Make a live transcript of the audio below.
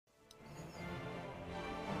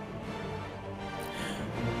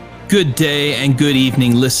Good day and good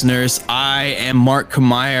evening, listeners. I am Mark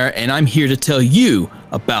Kamier, and I'm here to tell you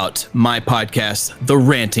about my podcast, The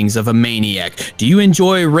Rantings of a Maniac. Do you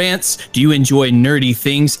enjoy rants? Do you enjoy nerdy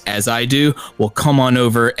things as I do? Well, come on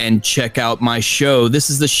over and check out my show. This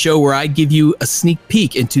is the show where I give you a sneak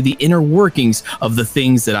peek into the inner workings of the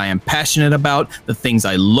things that I am passionate about, the things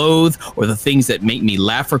I loathe, or the things that make me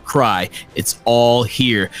laugh or cry. It's all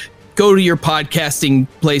here. Go to your podcasting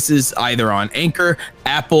places, either on Anchor,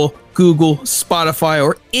 Apple, Google, Spotify,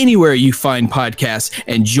 or anywhere you find podcasts,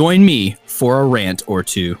 and join me for a rant or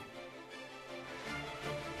two.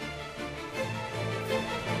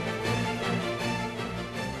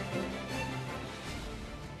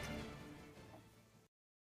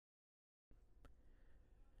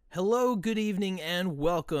 Hello, good evening, and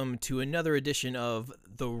welcome to another edition of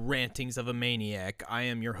The Rantings of a Maniac. I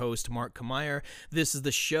am your host, Mark Kamier. This is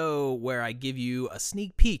the show where I give you a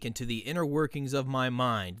sneak peek into the inner workings of my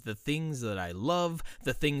mind, the things that I love,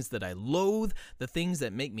 the things that I loathe, the things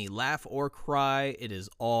that make me laugh or cry. It is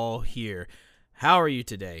all here. How are you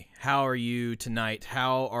today? How are you tonight?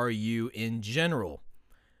 How are you in general?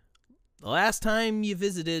 The last time you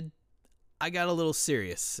visited, I got a little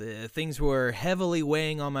serious. Things were heavily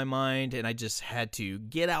weighing on my mind, and I just had to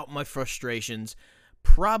get out my frustrations.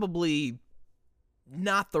 Probably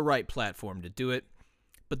not the right platform to do it.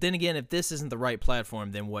 But then again, if this isn't the right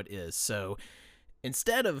platform, then what is? So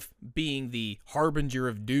instead of being the harbinger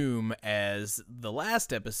of doom as the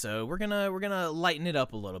last episode, we're gonna lighten it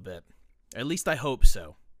up a little bit. At least I hope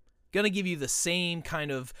so. Gonna give you the same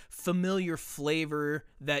kind of familiar flavor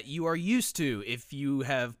that you are used to if you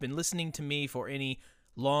have been listening to me for any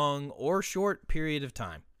long or short period of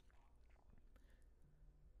time.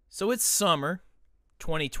 So it's summer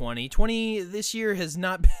 2020. This year has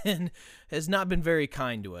not been very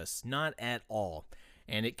kind to us, not at all.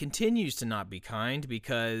 And it continues to not be kind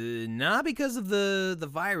not because of the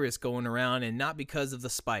virus going around and not because of the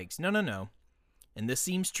spikes. No. And this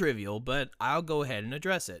seems trivial, but I'll go ahead and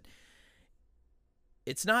address it.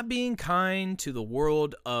 It's not being kind to the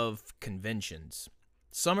world of conventions.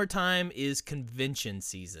 Summertime is convention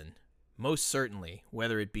season, most certainly,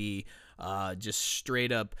 whether it be just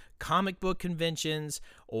straight up comic book conventions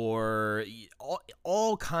or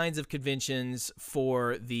all kinds of conventions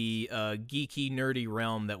for the geeky, nerdy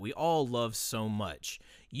realm that we all love so much.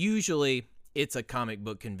 Usually, it's a comic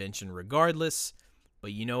book convention regardless,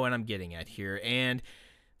 but you know what I'm getting at here. And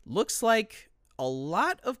looks like a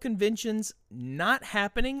lot of conventions not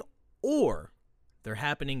happening, or they're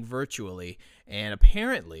happening virtually. And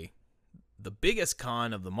apparently, the biggest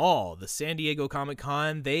con of them all, the San Diego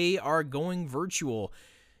Comic-Con, they are going virtual.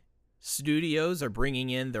 Studios are bringing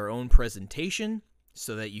in their own presentation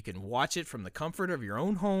so that you can watch it from the comfort of your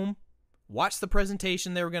own home. Watch the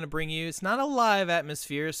presentation they were going to bring you. It's not a live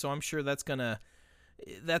atmosphere, so I'm sure that's gonna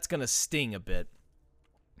sting a bit.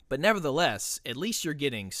 But nevertheless, at least you're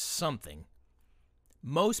getting something.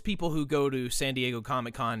 Most people who go to San Diego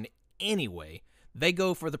Comic-Con anyway, they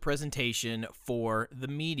go for the presentation for the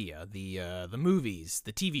media, the movies,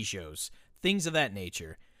 the TV shows, things of that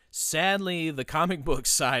nature. Sadly, the comic book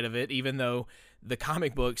side of it, even though the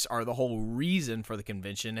comic books are the whole reason for the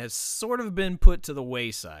convention, has sort of been put to the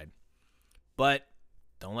wayside. But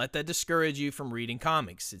don't let that discourage you from reading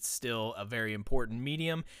comics. It's still a very important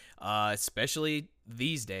medium, especially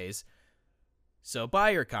these days. So buy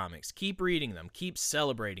your comics, keep reading them, keep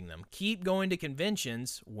celebrating them, keep going to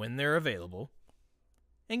conventions when they're available,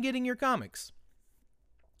 and getting your comics.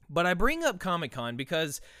 But I bring up Comic-Con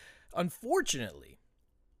because, unfortunately,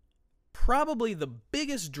 probably the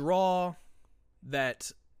biggest draw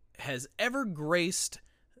that has ever graced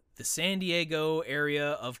the San Diego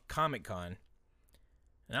area of Comic-Con,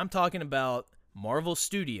 and I'm talking about Marvel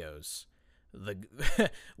Studios,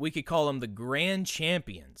 we could call them the Grand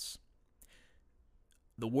Champions.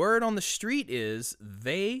 The word on the street is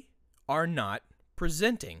they are not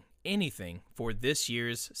presenting anything for this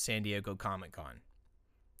year's San Diego Comic-Con.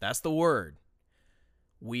 That's the word.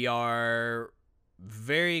 We are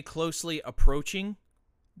very closely approaching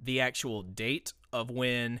the actual date of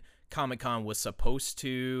when Comic-Con was supposed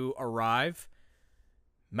to arrive.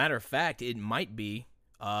 Matter of fact, it might be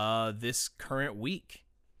this current week.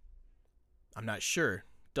 I'm not sure.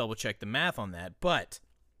 Double check the math on that, but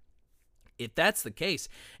if that's the case,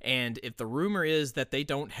 and if the rumor is that they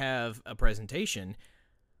don't have a presentation,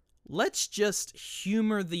 let's just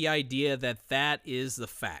humor the idea that that is the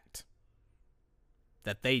fact.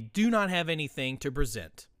 That they do not have anything to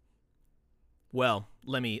present. Well,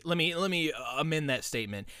 let me amend that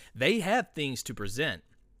statement. They have things to present.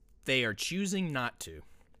 They are choosing not to.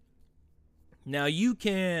 Now, you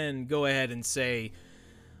can go ahead and say,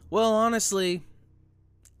 Well, honestly,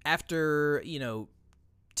 after,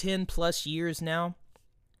 10 plus years now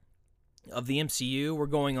of the MCU, we're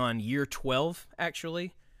going on year 12,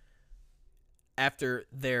 actually. After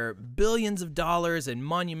their billions of dollars and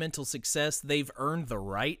monumental success, they've earned the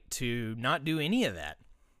right to not do any of that.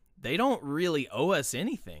 They don't really owe us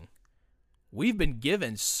anything. We've been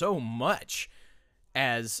given so much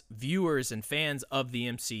as viewers and fans of the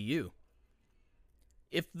MCU.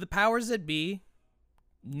 If the powers that be,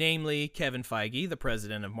 namely Kevin Feige, the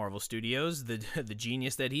president of Marvel Studios, the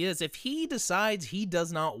genius that he is, if he decides he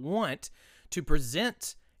does not want to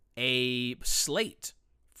present a slate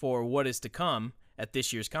for what is to come at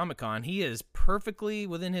this year's Comic-Con, he is perfectly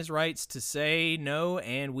within his rights to say no,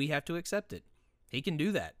 and we have to accept it. He can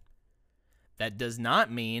do that. That does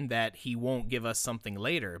not mean that he won't give us something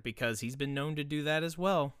later, because he's been known to do that as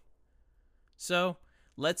well. So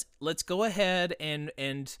let's go ahead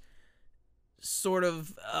and sort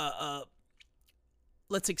of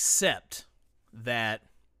let's accept that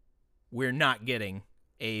we're not getting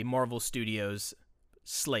a Marvel Studios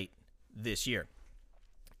slate this year.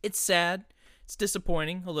 It's sad. It's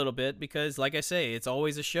disappointing a little bit because, like I say, it's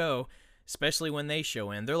always a show, especially when they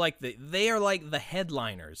show in. They are like the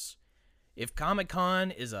headliners. If Comic-Con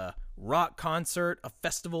is a rock concert, a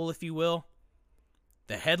festival, if you will,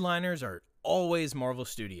 the headliners are always Marvel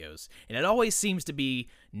Studios. And it always seems to be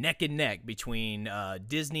neck and neck between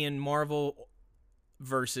Disney and Marvel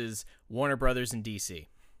versus Warner Brothers and DC.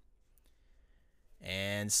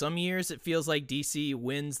 And some years it feels like DC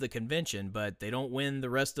wins the convention, but they don't win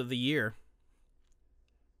the rest of the year.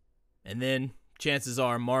 And then chances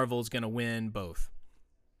are Marvel's going to win both.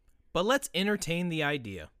 But let's entertain the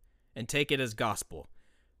idea and take it as gospel.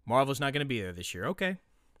 Marvel's not going to be there this year. Okay.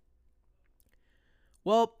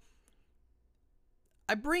 Well,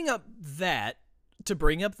 I bring up that to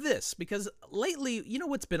bring up this, because lately, you know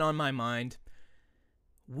what's been on my mind?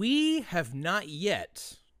 We have not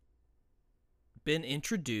yet been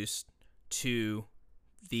introduced to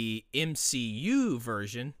the MCU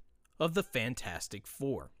version of the Fantastic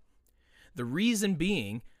Four. The reason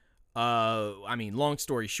being, long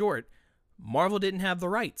story short, Marvel didn't have the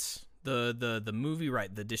rights, the movie right,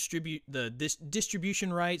 the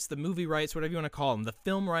distribution rights, the movie rights, whatever you want to call them, the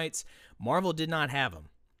film rights. Marvel did not have them.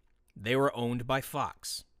 They were owned by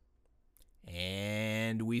Fox.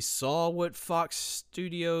 And we saw what Fox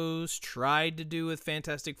Studios tried to do with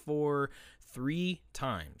Fantastic Four 3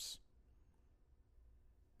 times.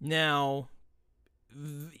 Now,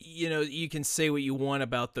 you can say what you want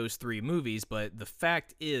about those 3 movies, but the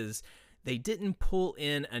fact is they didn't pull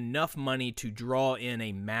in enough money to draw in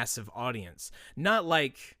a massive audience. Not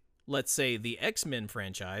like, let's say, the X-Men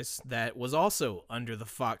franchise that was also under the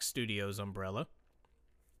Fox Studios umbrella.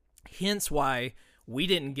 Hence why we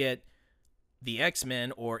didn't get the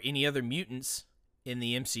X-Men or any other mutants in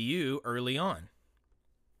the MCU early on.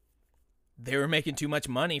 They were making too much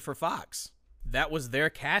money for Fox. That was their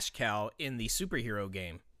cash cow in the superhero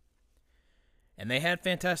game. And they had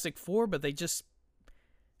Fantastic Four, but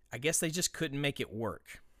I guess they just couldn't make it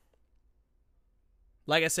work.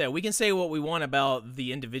 Like I said, we can say what we want about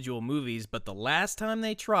the individual movies, but the last time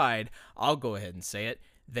they tried, I'll go ahead and say it,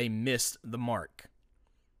 they missed the mark.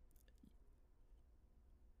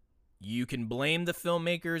 You can blame the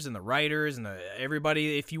filmmakers and the writers and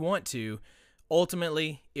everybody if you want to.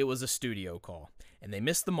 Ultimately, it was a studio call, and they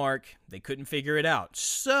missed the mark. They couldn't figure it out.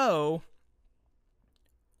 So,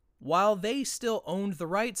 while they still owned the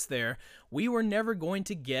rights there, we were never going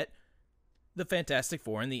to get the Fantastic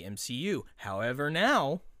Four in the MCU. However,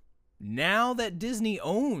 now that Disney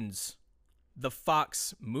owns the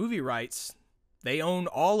Fox movie rights, they own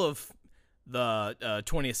all of the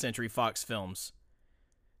 20th Century Fox films.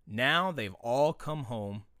 Now they've all come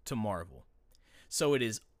home to Marvel. So it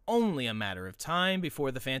is only a matter of time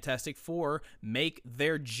before the Fantastic Four make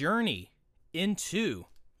their journey into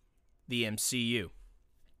the MCU.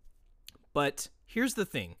 But here's the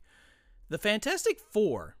thing. The Fantastic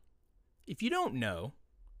Four, if you don't know,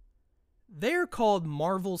 they're called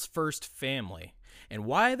Marvel's first family. And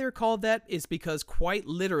why they're called that is because quite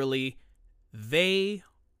literally, they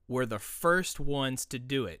were the first ones to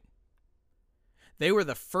do it. They were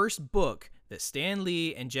the first book that Stan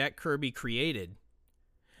Lee and Jack Kirby created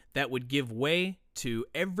that would give way to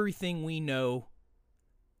everything we know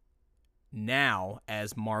now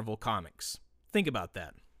as Marvel Comics. Think about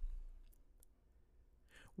that.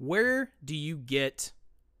 Where do you get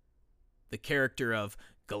the character of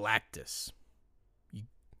Galactus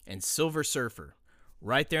and Silver Surfer?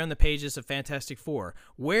 Right there on the pages of Fantastic Four.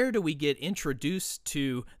 Where do we get introduced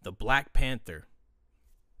to the Black Panther?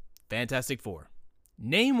 Fantastic Four.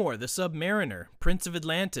 Namor the Submariner, Prince of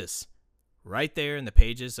Atlantis, right there in the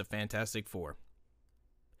pages of Fantastic Four.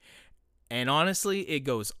 And honestly, it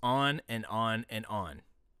goes on and on and on.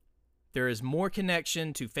 There is more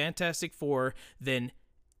connection to Fantastic Four than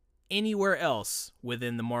anywhere else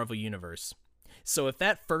within the Marvel Universe. So if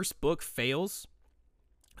that first book fails,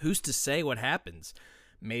 who's to say what happens?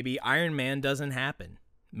 Maybe Iron Man doesn't happen.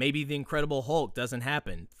 Maybe the Incredible Hulk doesn't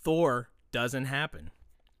happen. Thor doesn't happen.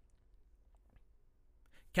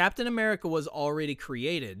 Captain America was already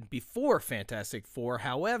created before Fantastic Four.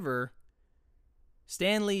 However,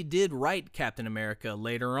 Stan Lee did write Captain America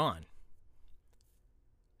later on.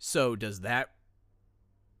 So does that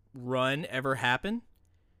run ever happen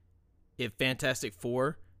if Fantastic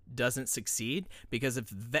Four doesn't succeed? Because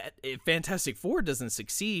if Fantastic Four doesn't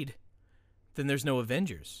succeed, then there's no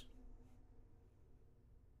Avengers.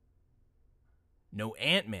 No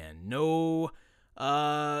Ant-Man. No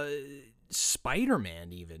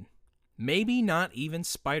Spider-Man even. Maybe not even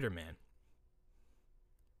Spider-Man.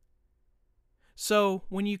 So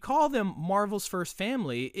when you call them Marvel's first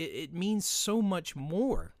family, it means so much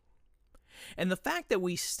more. And the fact that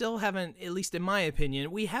we still haven't, at least in my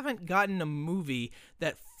opinion, we haven't gotten a movie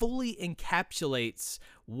that fully encapsulates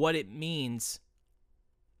what it means,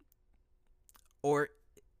 or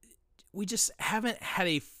we just haven't had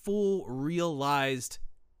a full realized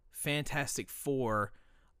Fantastic Four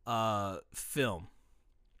film.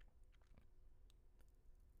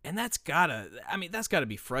 And that's gotta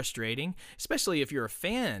be frustrating, especially if you're a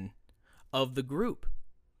fan of the group.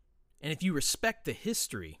 And if you respect the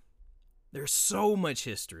history. There's so much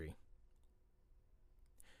history.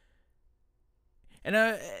 And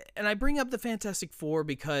I bring up the Fantastic Four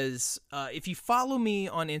because if you follow me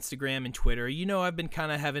on Instagram and Twitter, you know I've been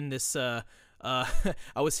kind of having this, I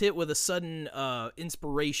was hit with a sudden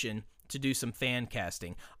inspiration to do some fan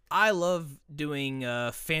casting. I love doing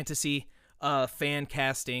fantasy fan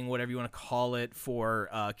casting, whatever you want to call it, for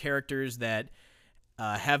characters that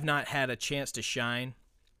have not had a chance to shine,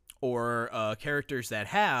 or characters that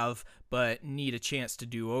have but need a chance to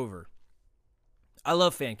do over. I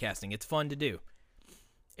love fan casting. It's fun to do.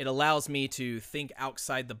 It allows me to think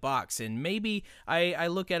outside the box, and maybe I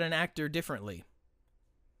look at an actor differently.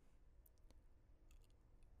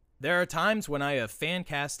 There are times when I have fan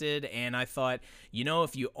casted and I thought, you know,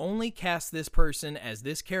 if you only cast this person as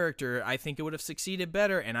this character, I think it would have succeeded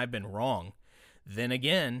better, and I've been wrong. Then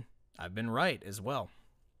again, I've been right as well.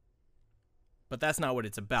 But that's not what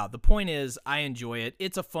it's about. The point is, I enjoy it.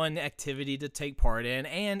 It's a fun activity to take part in,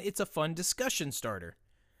 and it's a fun discussion starter.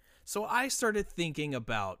 So I started thinking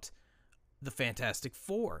about the Fantastic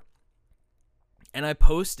Four. And I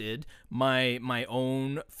posted my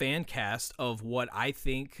own fan cast of what I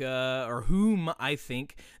think, or whom I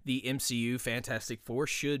think the MCU Fantastic Four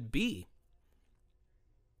should be.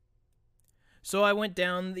 So I went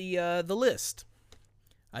down the list.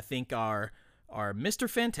 I think our Mr.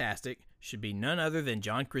 Fantastic should be none other than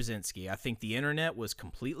John Krasinski. I think the internet was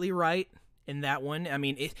completely right in that one. I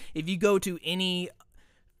mean, if you go to any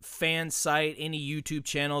fan site, any YouTube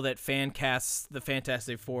channel that fan casts the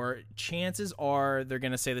Fantastic Four, chances are they're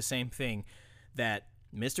going to say the same thing, that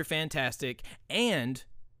Mr. Fantastic and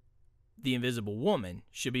the Invisible Woman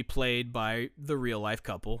should be played by the real-life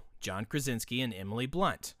couple, John Krasinski and Emily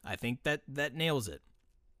Blunt. I think that nails it.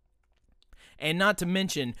 And not to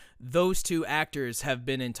mention, those two actors have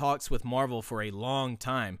been in talks with Marvel for a long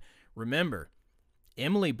time. Remember,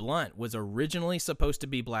 Emily Blunt was originally supposed to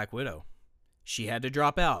be Black Widow. She had to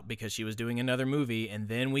drop out because she was doing another movie, and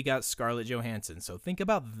then we got Scarlett Johansson. So think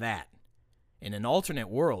about that. In an alternate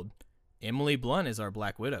world, Emily Blunt is our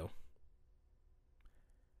Black Widow.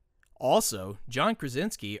 Also, John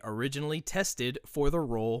Krasinski originally tested for the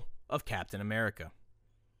role of Captain America.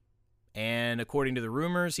 And according to the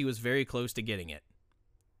rumors, he was very close to getting it.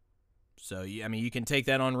 So, I mean, you can take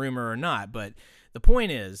that on rumor or not, but the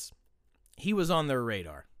point is, he was on their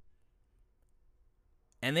radar.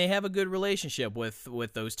 And they have a good relationship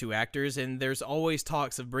with those two actors, and there's always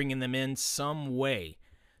talks of bringing them in some way.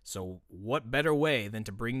 So what better way than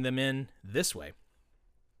to bring them in this way?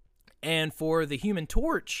 And for the Human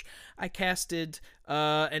Torch, I casted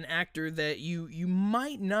an actor that you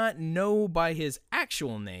might not know by his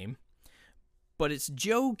actual name, but it's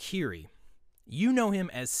Joe Keery. You know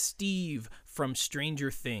him as Steve from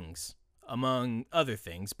Stranger Things, among other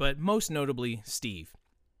things, but most notably Steve.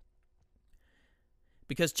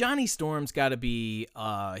 Because Johnny Storm's got to be,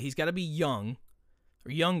 he's got to be young,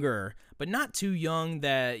 or younger, but not too young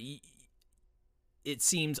that it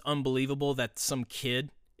seems unbelievable that some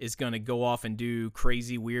kid is going to go off and do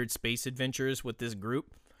crazy, weird space adventures with this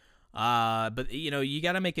group. But, you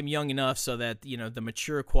got to make him young enough so that, the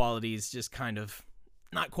mature quality is just kind of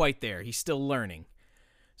not quite there. He's still learning.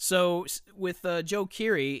 So with Joe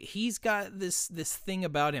Keery, he's got this thing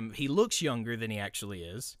about him. He looks younger than he actually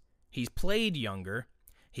is. He's played younger.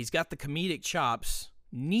 He's got the comedic chops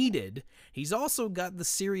needed. He's also got the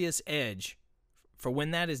serious edge for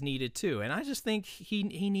when that is needed too. And I just think he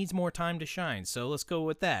needs more time to shine. So let's go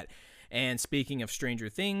with that. And speaking of Stranger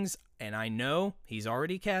Things, and I know he's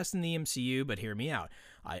already cast in the MCU, but hear me out.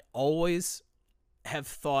 I always have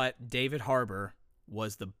thought David Harbour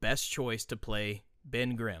was the best choice to play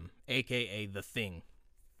Ben Grimm, a.k.a. The Thing.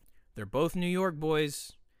 They're both New York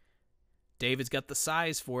boys. David's got the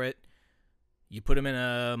size for it. You put him in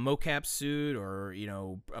a mocap suit or,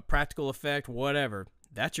 a practical effect, whatever.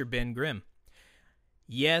 That's your Ben Grimm.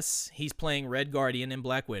 Yes, he's playing Red Guardian in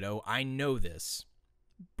Black Widow. I know this.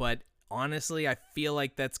 But honestly, I feel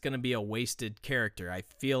like that's going to be a wasted character. I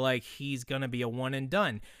feel like he's going to be a one and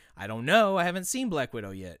done. I don't know. I haven't seen Black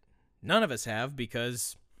Widow yet. None of us have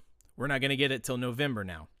because we're not going to get it till November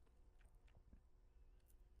now.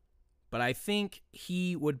 But I think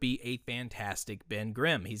he would be a fantastic Ben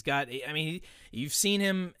Grimm. You've seen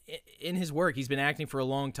him in his work. He's been acting for a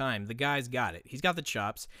long time. The guy's got it. He's got the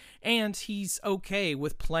chops. And he's okay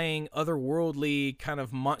with playing otherworldly, kind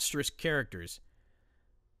of monstrous characters.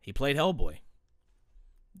 He played Hellboy.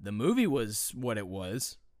 The movie was what it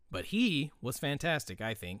was, but he was fantastic,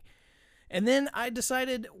 I think. And then I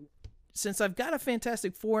decided, since I've got a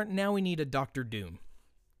Fantastic Four, now we need a Doctor Doom.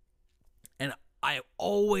 And I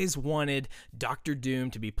always wanted Doctor Doom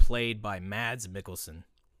to be played by Mads Mikkelsen.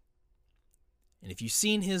 And if you've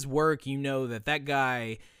seen his work, you know that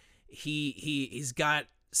guy, he's got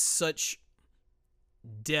such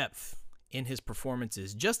depth in his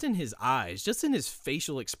performances, just in his eyes, just in his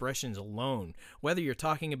facial expressions alone. Whether you're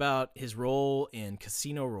talking about his role in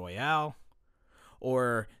Casino Royale,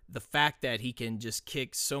 or the fact that he can just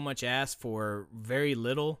kick so much ass for very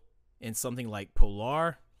little in something like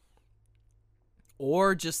Polar,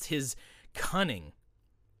 or just his cunning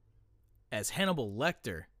as Hannibal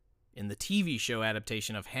Lecter in the TV show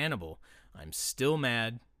adaptation of Hannibal. I'm still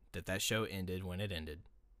mad that show ended when it ended.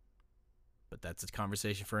 But that's a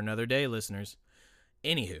conversation for another day, listeners.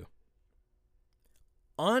 Anywho,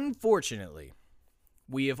 unfortunately,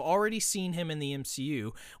 we have already seen him in the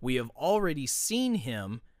MCU. We have already seen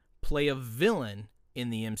him play a villain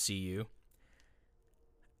in the MCU.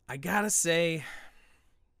 I gotta say,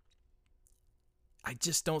 I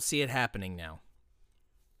just don't see it happening now.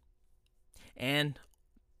 And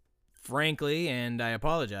frankly, and I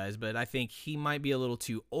apologize, but I think he might be a little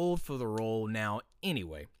too old for the role now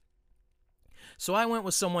anyway. So I went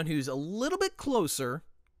with someone who's a little bit closer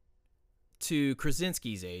to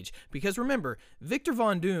Krasinski's age. Because remember, Victor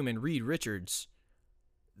Von Doom and Reed Richards,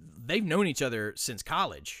 they've known each other since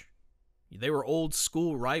college. They were old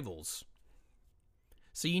school rivals.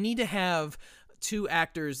 So you need to have two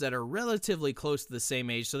actors that are relatively close to the same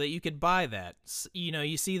age so that you could buy that.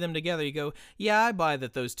 You see them together, you go, yeah, I buy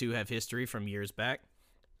that those two have history from years back.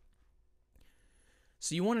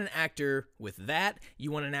 So you want an actor with that.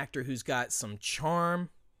 You want an actor who's got some charm,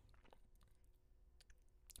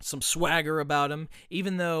 some swagger about him.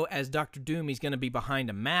 Even though as Dr. Doom, he's going to be behind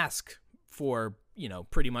a mask for,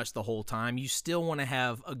 pretty much the whole time. You still want to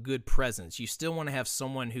have a good presence. You still want to have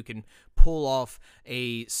someone who can pull off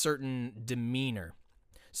a certain demeanor.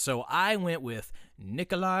 So I went with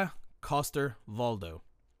Nikolai Coster-Waldau.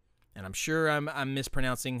 And I'm sure I'm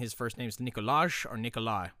mispronouncing his first name. Is Nikolaj or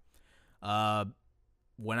Nikolai.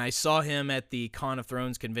 When I saw him at the Con of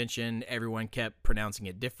Thrones convention, everyone kept pronouncing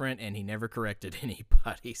it different, and he never corrected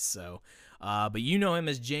anybody. So, but you know him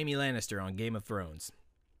as Jaime Lannister on Game of Thrones.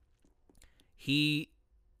 He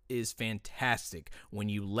is fantastic when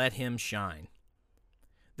you let him shine.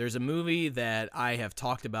 There's a movie that I have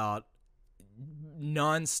talked about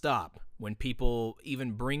nonstop when people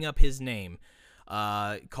even bring up his name,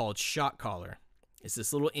 called Shot Caller. It's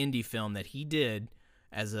this little indie film that he did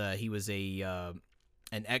as he was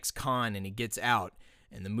an ex-con, and he gets out,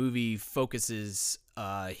 and the movie focuses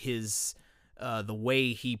the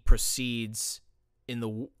way he proceeds in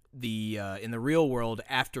the real world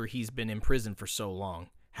after he's been in prison for so long.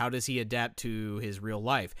 How does he adapt to his real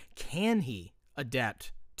life? Can he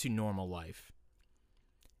adapt to normal life?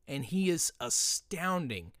 And he is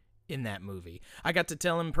astounding in that movie. I got to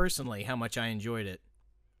tell him personally how much I enjoyed it.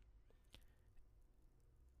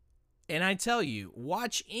 And I tell you,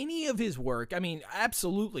 watch any of his work. I mean,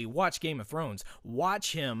 absolutely watch Game of Thrones.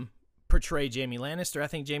 Watch him portray Jaime Lannister. I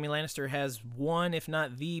think Jaime Lannister has one, if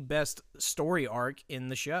not the best story arc in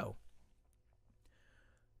the show.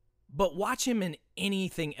 But watch him in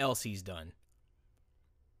anything else he's done.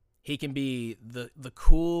 He can be the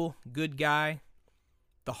cool good guy,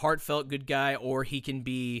 the heartfelt good guy, or he can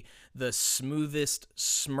be the smoothest,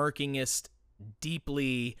 smirkingest,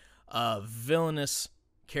 deeply villainous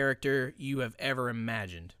character you have ever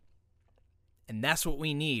imagined. And that's what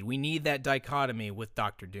we need. We need that dichotomy with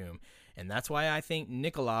Doctor Doom. And that's why I think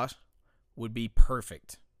Nicholas would be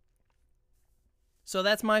perfect. So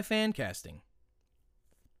that's my fan casting.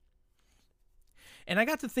 And I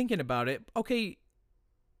got to thinking about it. Okay,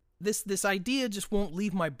 this idea just won't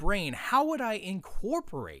leave my brain. How would I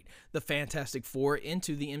incorporate the Fantastic Four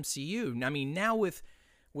into the MCU? I mean, now with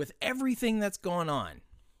everything that's gone on,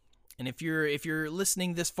 and if you're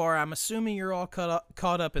listening this far, I'm assuming you're all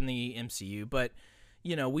caught up in the MCU. But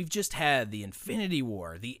you know, we've just had the Infinity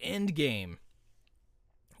War, the Endgame.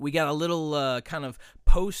 We got a little kind of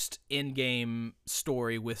post-Endgame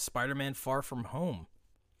story with Spider-Man Far From Home.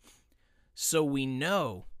 So we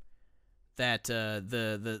know that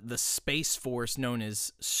the Space Force known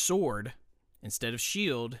as SWORD instead of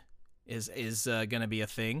SHIELD is going to be a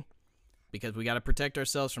thing, because we got to protect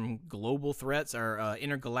ourselves from global threats or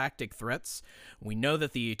intergalactic threats. We know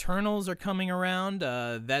that the Eternals are coming around.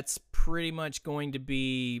 That's pretty much going to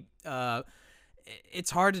be... it's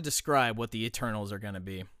hard to describe what the Eternals are going to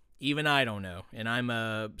be. Even I don't know, and I'm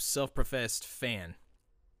a self-professed fan.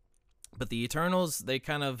 But the Eternals, they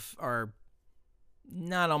kind of are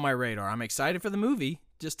not on my radar. I'm excited for the movie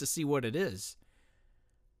just to see what it is.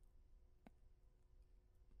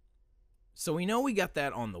 So we know we got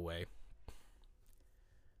that on the way.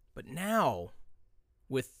 But now,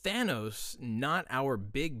 with Thanos not our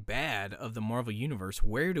big bad of the Marvel Universe,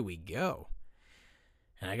 where do we go?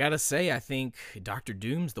 And I gotta say, I think Doctor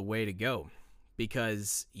Doom's the way to go.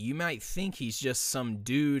 Because you might think he's just some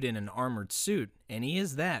dude in an armored suit, and he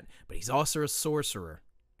is that, but he's also a sorcerer.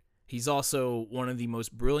 He's also one of the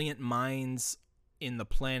most brilliant minds in the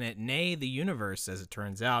planet, nay, the universe, as it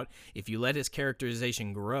turns out, if you let his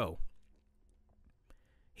characterization grow.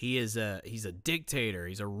 He's a dictator,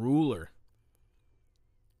 he's a ruler.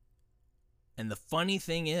 And the funny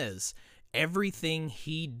thing is, everything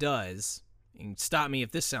he does, and stop me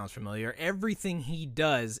if this sounds familiar, everything he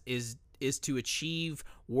does is to achieve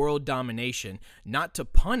world domination, not to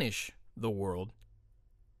punish the world,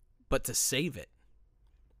 but to save it.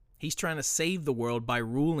 He's trying to save the world by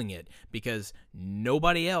ruling it, because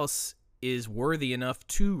nobody else is worthy enough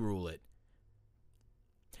to rule it.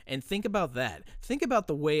 And think about that. Think about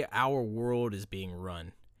the way our world is being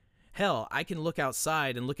run. Hell, I can look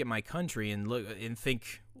outside and look at my country and look and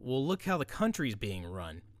think, well, look how the country's being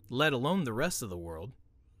run, let alone the rest of the world.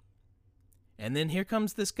 And then here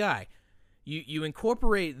comes this guy. You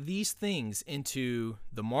incorporate these things into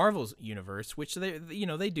the Marvel's universe, which they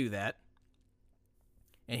do that.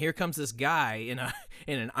 And here comes this guy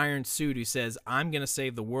in an iron suit who says, "I'm going to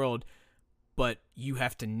save the world, but you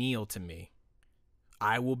have to kneel to me.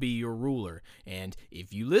 I will be your ruler, and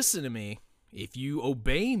if you listen to me, if you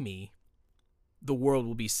obey me, the world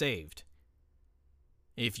will be saved.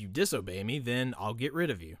 If you disobey me, then I'll get rid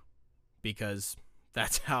of you, because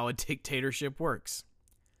that's how a dictatorship works."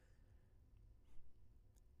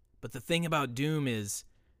 But the thing about Doom is,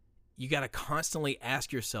 you got to constantly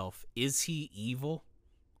ask yourself, is he evil?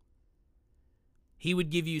 He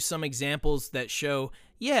would give you some examples that show,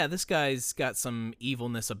 yeah, this guy's got some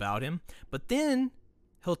evilness about him, but then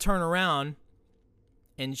he'll turn around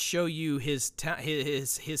and show you his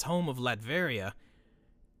home of Latveria,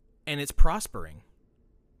 and it's prospering.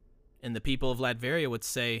 And the people of Latveria would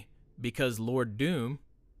say, because Lord Doom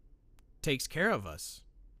takes care of us.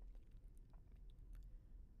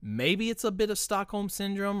 Maybe it's a bit of Stockholm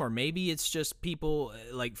Syndrome, or maybe it's just people,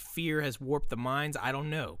 like, fear has warped the minds. I don't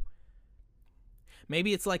know.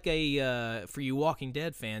 Maybe it's like for you Walking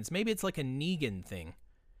Dead fans, maybe it's like a Negan thing.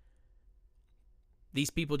 These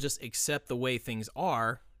people just accept the way things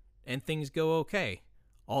are, and things go okay.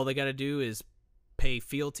 All they got to do is pay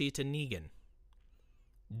fealty to Negan.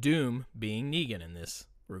 Doom being Negan in this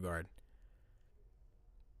regard.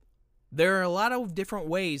 There are a lot of different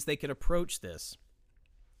ways they could approach this.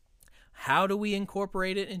 How do we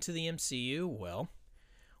incorporate it into the MCU? Well,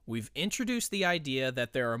 we've introduced the idea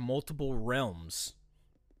that there are multiple realms.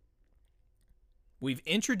 We've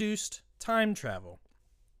introduced time travel.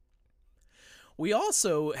 We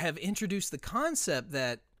also have introduced the concept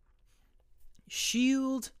that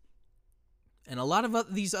SHIELD and a lot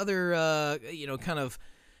of these other, kind of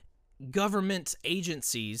government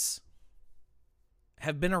agencies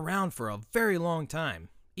have been around for a very long time,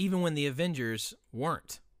 even when the Avengers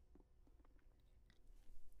weren't.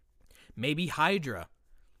 Maybe Hydra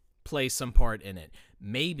plays some part in it.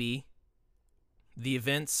 maybe the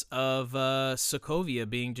events of Sokovia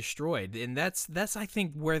being destroyed. And that's I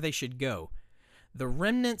think, where they should go. The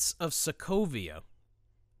remnants of Sokovia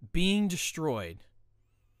being destroyed.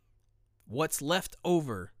 What's left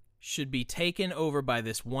over should be taken over by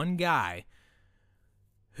this one guy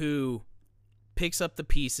who picks up the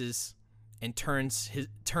pieces and turns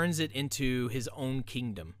it into his own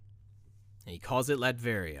kingdom. And he calls it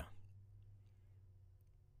Latveria.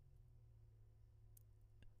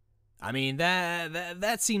 I mean,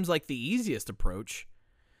 that seems like the easiest approach.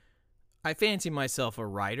 I fancy myself a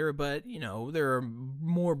writer, but, there are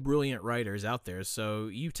more brilliant writers out there, so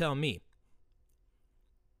you tell me.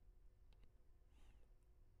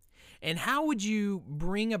 And how would you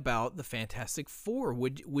bring about the Fantastic Four?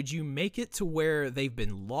 Would you make it to where they've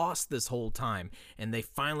been lost this whole time and they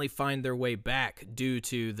finally find their way back due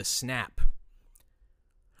to the snap?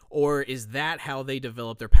 Or is that how they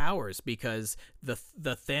develop their powers? Because the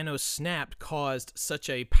Thanos snap caused such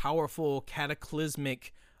a powerful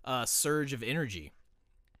cataclysmic surge of energy.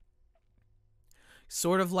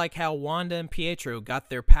 Sort of like how Wanda and Pietro got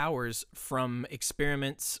their powers from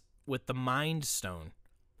experiments with the Mind Stone.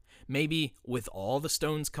 Maybe with all the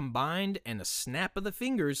stones combined and a snap of the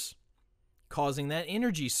fingers causing that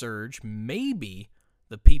energy surge, maybe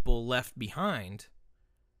the people left behind,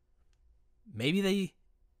 maybe they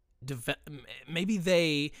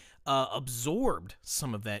absorbed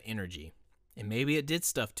some of that energy, and maybe it did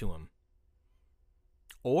stuff to them.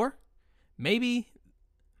 Or maybe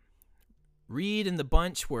Reed and the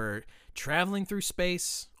bunch were traveling through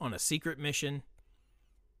space on a secret mission.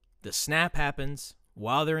 The snap happens.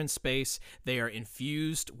 While they're in space, they are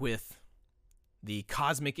infused with the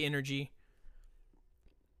cosmic energy,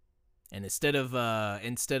 and instead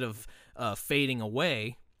of fading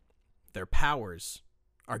away, their powers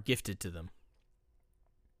are gifted to them.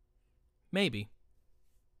 Maybe.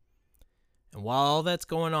 And while all that's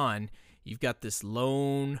going on, you've got this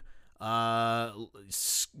lone,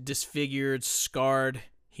 disfigured, scarred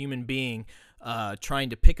human being trying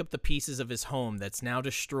to pick up the pieces of his home that's now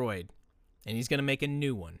destroyed. And he's going to make a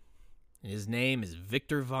new one. And his name is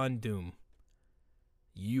Victor Von Doom.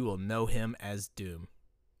 You will know him as Doom.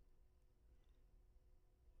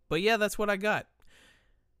 But yeah, that's what I got.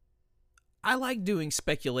 I like doing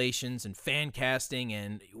speculations and fan casting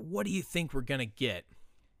and what do you think we're going to get?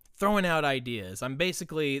 Throwing out ideas. I'm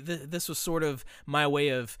basically, this was sort of my way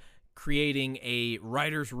of creating a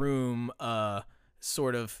writer's room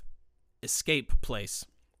sort of escape place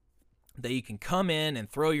that you can come in and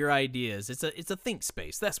throw your ideas. It's a think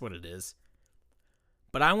space. That's what it is.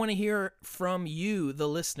 But I want to hear from you, the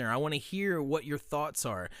listener. I want to hear what your thoughts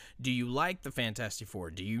are. Do you like the Fantastic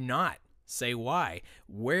Four? Do you not? Say why.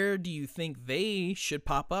 Where do you think they should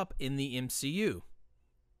pop up in the MCU?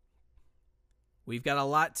 We've got a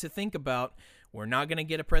lot to think about. We're not going to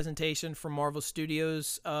get a presentation from Marvel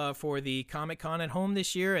Studios for the Comic-Con at home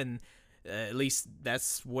this year, and at least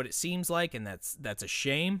that's what it seems like, and that's a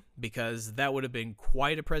shame, because that would have been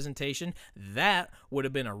quite a presentation. That would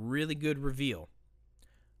have been a really good reveal.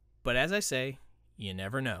 But as I say, you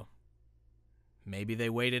never know. Maybe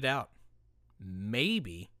they wait it out.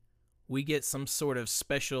 Maybe we get some sort of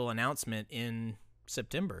special announcement in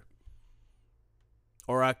September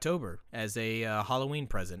or October as a Halloween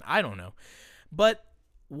present. I don't know. But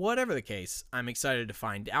whatever the case, I'm excited to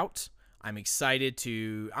find out. I'm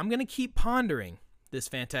going to keep pondering this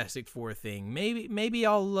Fantastic Four thing. Maybe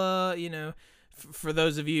I'll, for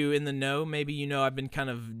those of you in the know, maybe I've been kind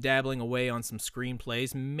of dabbling away on some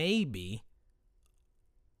screenplays. Maybe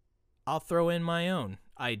I'll throw in my own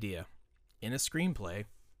idea in a screenplay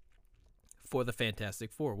for the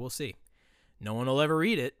Fantastic Four. We'll see. No one will ever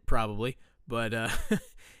read it, probably, but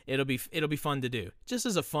it'll be fun to do, just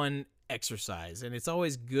as a fun exercise. And it's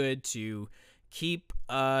always good to keep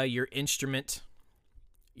your instrument,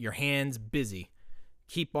 your hands busy.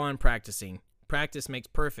 Keep on practicing. Practice makes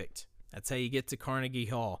perfect. That's how you get to Carnegie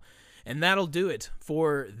Hall. And that'll do it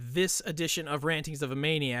for this edition of Rantings of a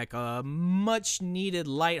Maniac, a much-needed,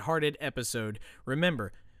 lighthearted episode.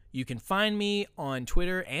 Remember, you can find me on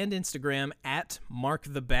Twitter and Instagram at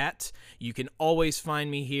MarkTheBat. You can always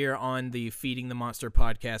find me here on the Feeding the Monster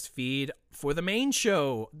podcast feed for the main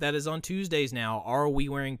show that is on Tuesdays now, Are We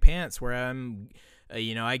Wearing Pants, where I'm,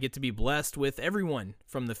 I get to be blessed with everyone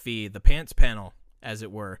from the feed, the pants panel, as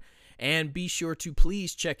it were. And be sure to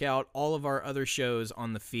please check out all of our other shows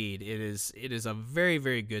on the feed. It is a very,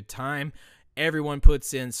 very good time. Everyone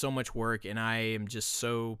puts in so much work, and I am just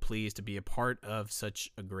so pleased to be a part of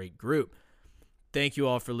such a great group. Thank you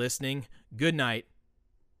all for listening. Good night.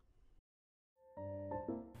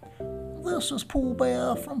 This is Pooh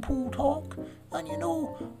Bear from Pooh Talk, and you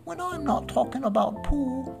know, when I'm not talking about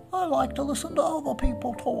Pooh, I like to listen to other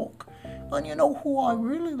people talk. And you know who I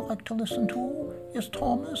really like to listen to is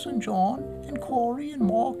Thomas and John and Corey and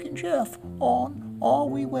Mark and Jeff on Are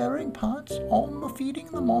We Wearing Pants on the Feeding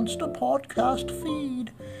the Monster podcast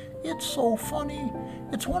feed. It's so funny.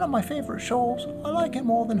 It's one of my favorite shows. I like it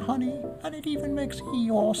more than honey, and it even makes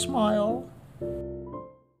Eeyore smile.